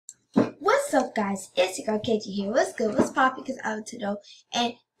What's up, guys? It's your girl KG here. What's good? What's poppin'? Because I'm Tito.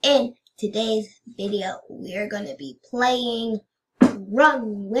 And in today's video, we're gonna be playing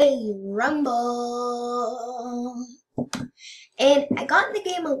Runway Rumble. And I got in the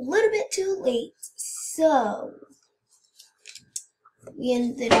game a little bit too late, so we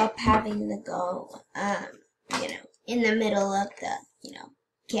ended up having to go, in the middle of the,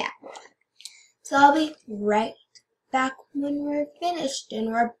 catwalk. So I'll be right back when we're finished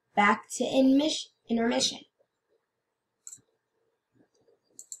and we're back to intermission.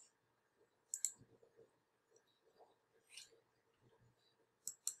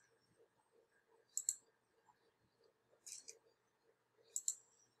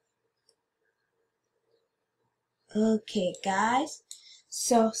 Okay, guys.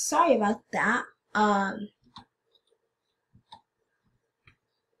 So sorry about that. So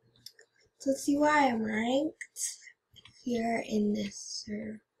let's see why I'm ranked here in this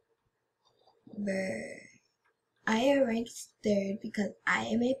server. I am ranked 3rd because I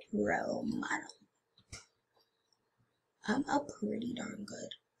am a pro model. I'm a pretty darn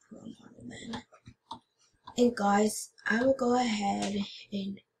good pro model, man. And guys, I will go ahead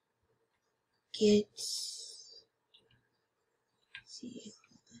and get,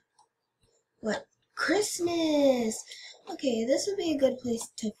 what, Christmas. Okay, this would be a good place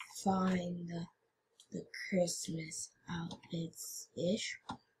to find the Christmas outfits-ish.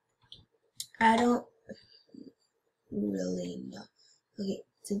 I don't really know. Okay,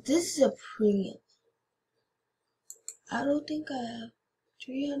 so this is a premium. I don't think I have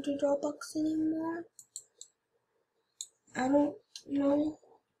 300 Robux anymore. I don't know.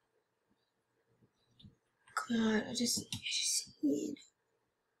 God, I just need.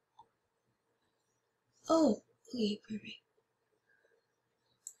 Oh, okay, perfect.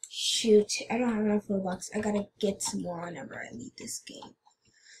 Shoot, I don't have enough Robux. I gotta get some more whenever I leave this game.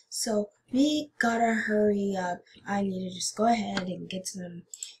 So we gotta hurry up. I need to just go ahead and get some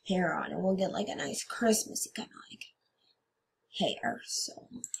hair on, and we'll get like a nice Christmassy kind of like hair. So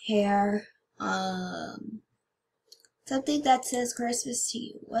hair, something that says Christmas to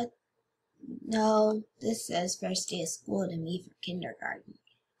you. What? No, this says first day of school to me for kindergarten.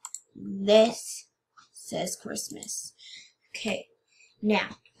 This says Christmas. Okay,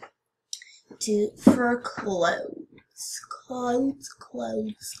 now for clothes. Clothes.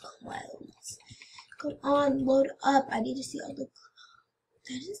 Come on, load up. I need to see all the clothes.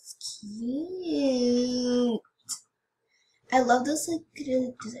 That is cute. I love those like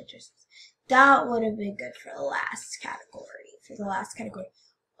design dresses. That would have been good for the last category.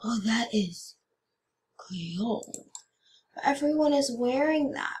 Oh, that is cute. But everyone is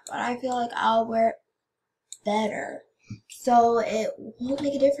wearing that, but I feel like I'll wear it better. So it won't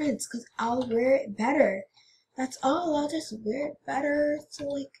make a difference because I'll wear it better. That's all. I'll just wear it better. So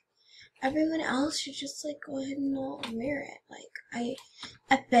like everyone else should just like go ahead and not wear it. Like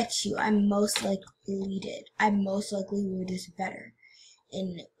I bet you I most likely did. I most likely wore this better,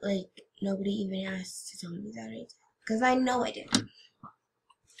 and like nobody even asked to tell me that I did, because I know I did.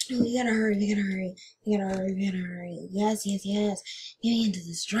 We gotta hurry. Yes. Getting into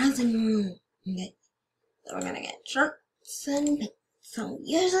this dressing room. Okay. So we're gonna get shirts and pants. So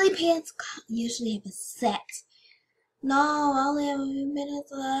usually pants usually have a set. No, I only have a few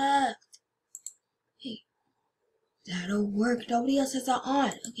minutes left. Hey, that'll work. Nobody else has it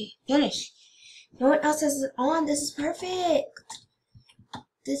on. Okay, finish. No one else has it on. This is perfect.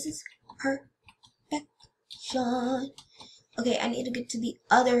 This is perfection. Okay, I need to get to the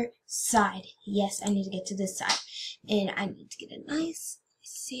other side. Yes, I need to get to this side. And I need to get a nice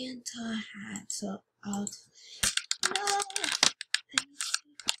Santa hat. So I'll... No!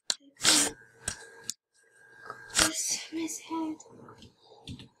 Christmas hat.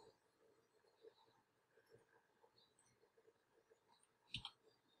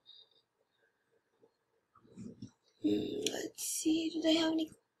 Let's see, do they have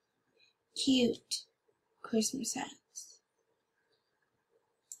any cute Christmas hats?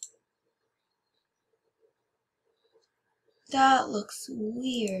 That looks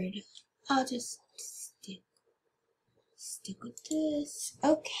weird. I'll just stick with this.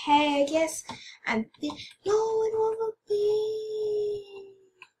 Okay, I guess no, it won't be.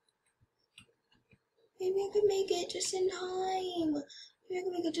 Maybe I could make it just in time.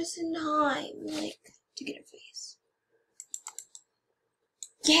 Like to get a face.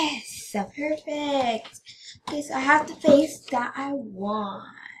 Yes, so perfect. Okay, so I have the face that I want.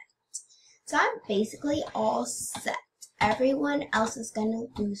 So I'm basically all set. Everyone else is gonna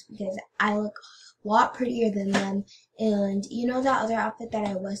lose because I look a lot prettier than them. And you know that other outfit that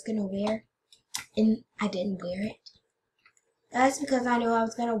I was gonna wear and I didn't wear it? That's because I knew I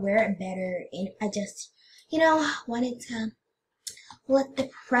was gonna wear it better, and I just, you know, wanted to let the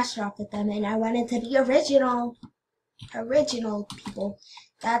pressure off of them, and I wanted to be original. Original, people.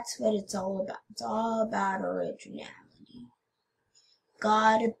 That's what it's all about. It's all about originality.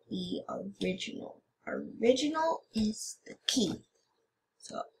 Gotta be original. Original is the key.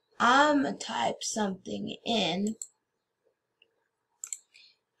 So I'm gonna type something in.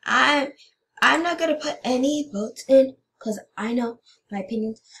 I'm not gonna put any votes in because I know my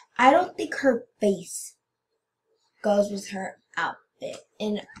opinions. I don't think her face goes with her outfit,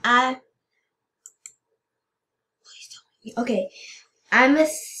 and okay, I'm gonna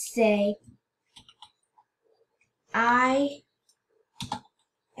say I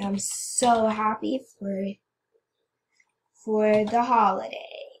am so happy for the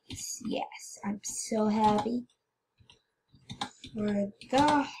holidays. Yes, I'm so happy for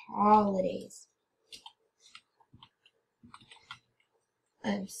the holidays.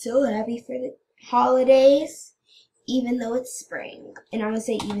 I'm so happy for the holidays, even though it's spring. And I'm gonna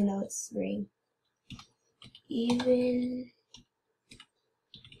say even though it's spring. Even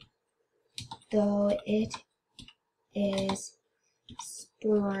though it is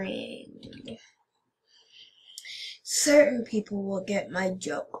spring. Certain people will get my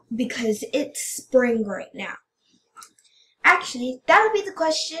joke because it's spring right now. Actually, that'll be the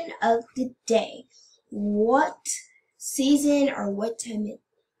question of the day. What season or what time of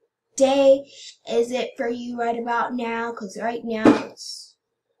day is it for you right about now? Because right now it's,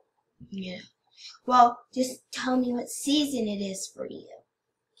 yeah. Well, just tell me what season it is for you.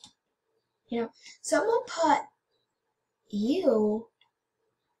 You know, someone put you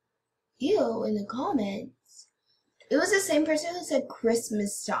in the comments. It was the same person who said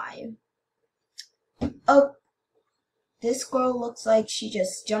Christmas time. Oh, this girl looks like she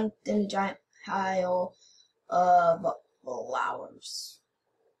just jumped in a giant pile of flowers.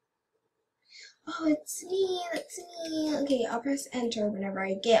 Oh, it's me, that's me. Okay, I'll press enter whenever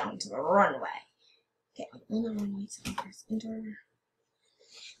I get onto the runway. Okay, I'm on the runway, so I'll press enter.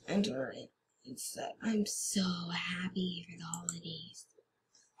 Enter it. It's I'm so happy for the holidays.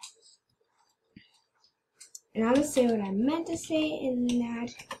 And I'm gonna say what I meant to say in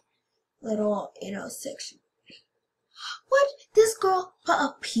that little, section. What? This girl put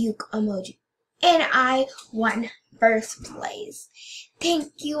a puke emoji. And I won first place.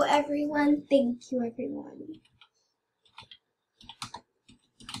 Thank you, everyone. Thank you, everyone.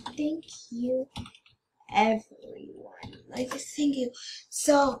 Thank you, everyone. Like, thank you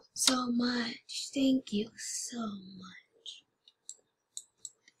so much. Thank you so much.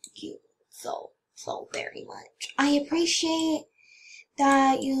 Thank you so very much. I appreciate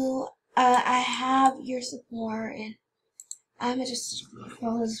that you, I have your support, and I'ma just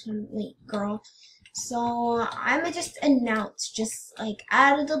close wait, girl. So I'ma just announce, just like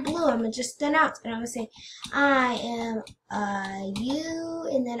out of the blue, I'ma just announce, and I'ma say, I am you,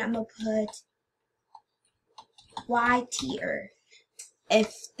 and then I'ma put Y tier.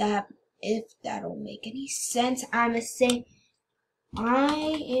 If that'll make any sense, I'ma say I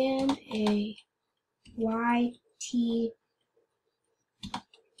am a Y tier.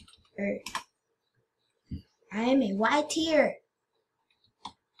 I am a Y tier.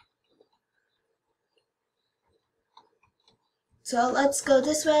 So let's go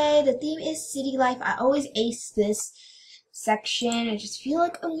this way. The theme is city life. I always ace this section. I just feel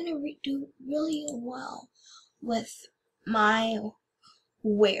like I'm gonna do really well with my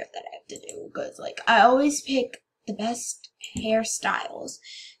wear that I have to do, because like I always pick the best hairstyles.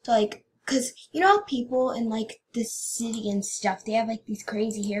 So like, cause people in like the city and stuff, they have like these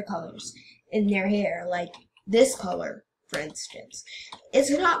crazy hair colors in their hair, like this color, for instance. It's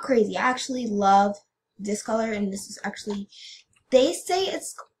not crazy. I actually love this color, and this is actually, they say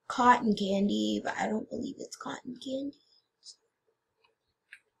it's cotton candy, but I don't believe it's cotton candy.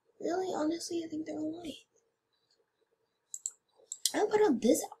 Really, honestly, I think they're white. I'll put on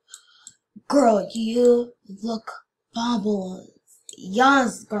this. Girl, you look fabulous.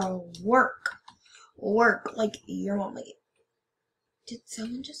 Yes, girl, work. Like your mom. Like, did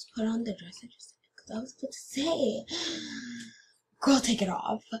someone just put on the dress I just said? Because I was about to say, girl, take it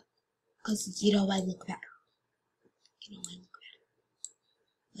off. Because I look better. I look better.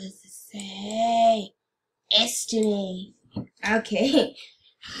 What does it say? Estimate. Okay.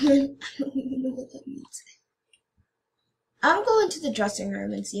 I don't even know what that means. I'm going to the dressing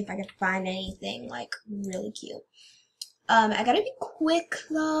room and see if I can find anything like really cute. I gotta be quick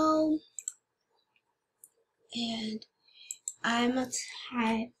though. And I'm gonna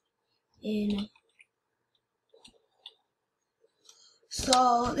type in.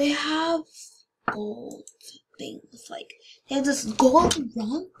 So they have gold things. Like, they have this gold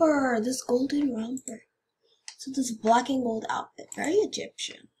romper, this golden romper. So this black and gold outfit, very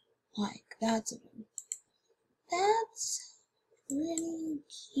Egyptian. Like, that's really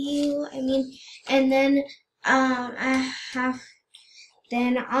cute. I mean, and then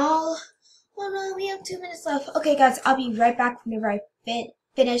well, no, we have 2 minutes left. Okay, guys, I'll be right back whenever I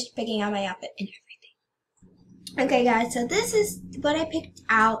finish picking out my outfit and everything. Okay, guys, so this is what I picked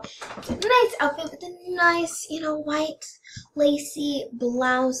out. It's a nice outfit with a nice, white lacy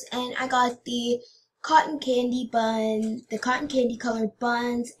blouse, and I got the cotton candy colored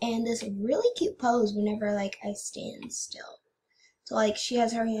buns, and this really cute pose whenever, like, I stand still. So, like, she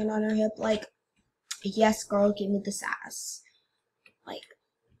has her hand on her hip, like, yes, girl, give me the sass. Like,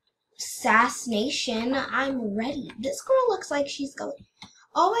 Sass Nation, I'm ready. This girl looks like she's going,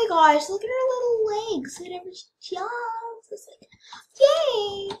 oh my gosh, look at her little legs whenever she jumps. It's like,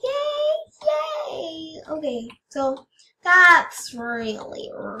 yay, yay, yay. Okay, so that's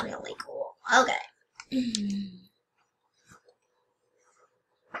really, really cool. Okay.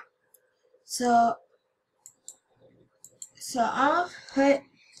 So I'll put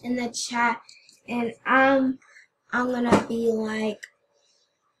in the chat, and I'm gonna be like,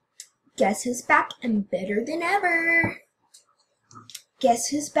 guess who's back and better than ever? Guess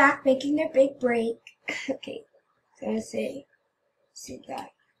who's back making their big break? Okay, so I'm gonna say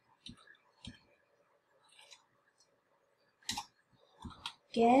that.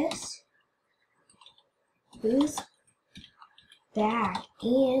 Guess who's back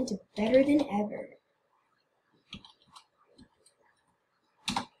and better than ever?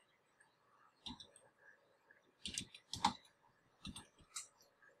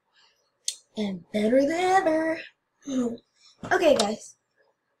 And better than ever. Okay, guys.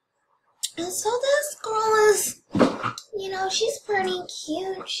 And so this girl is, she's pretty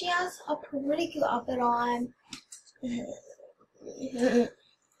cute. She has a pretty cute outfit on.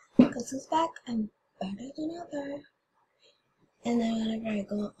 Because it's back and better than ever. And then whenever I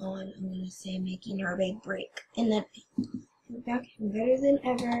go on, I'm going to say making her big break. And then back and better than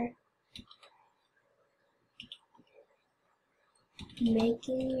ever.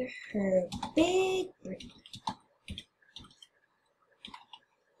 Making her big break.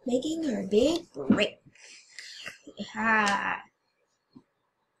 Making her big break. Yeah.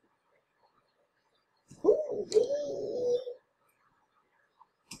 Ooh.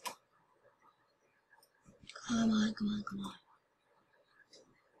 Come on.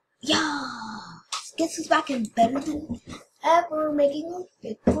 Yeah. Guess who's back and better than ever, making a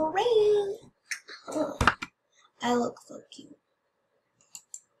big break. Oh, I look so cute.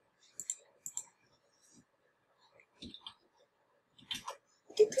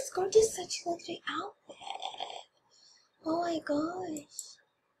 I think this girl did such a luxury outfit. Oh my gosh.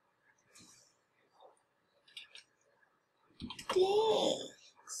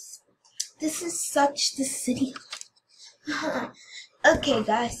 Thanks. This is such the city. Okay,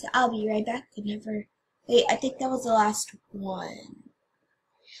 guys, I'll be right back whenever. Wait, I think that was the last one.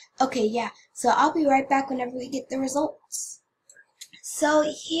 Okay, yeah. So I'll be right back whenever we get the results. So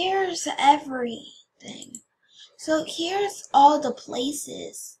here's everything. So here's all the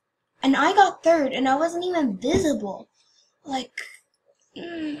places. And I got third, and I wasn't even visible. Like,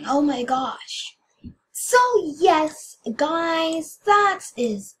 oh my gosh. So yes, guys, that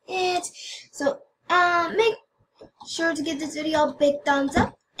is it. So make sure to give this video a big thumbs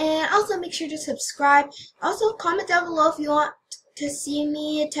up, and also make sure to subscribe. Also comment down below if you want to see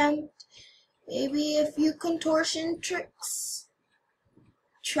me attempt maybe a few contortion tricks.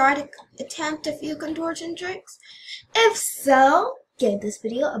 Try to attempt a few contortion tricks. If so, give this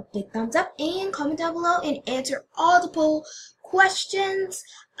video a big thumbs up and comment down below and answer all the poll questions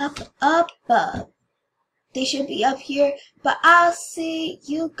up above. They should be up here, but I'll see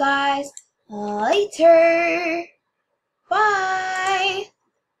you guys later.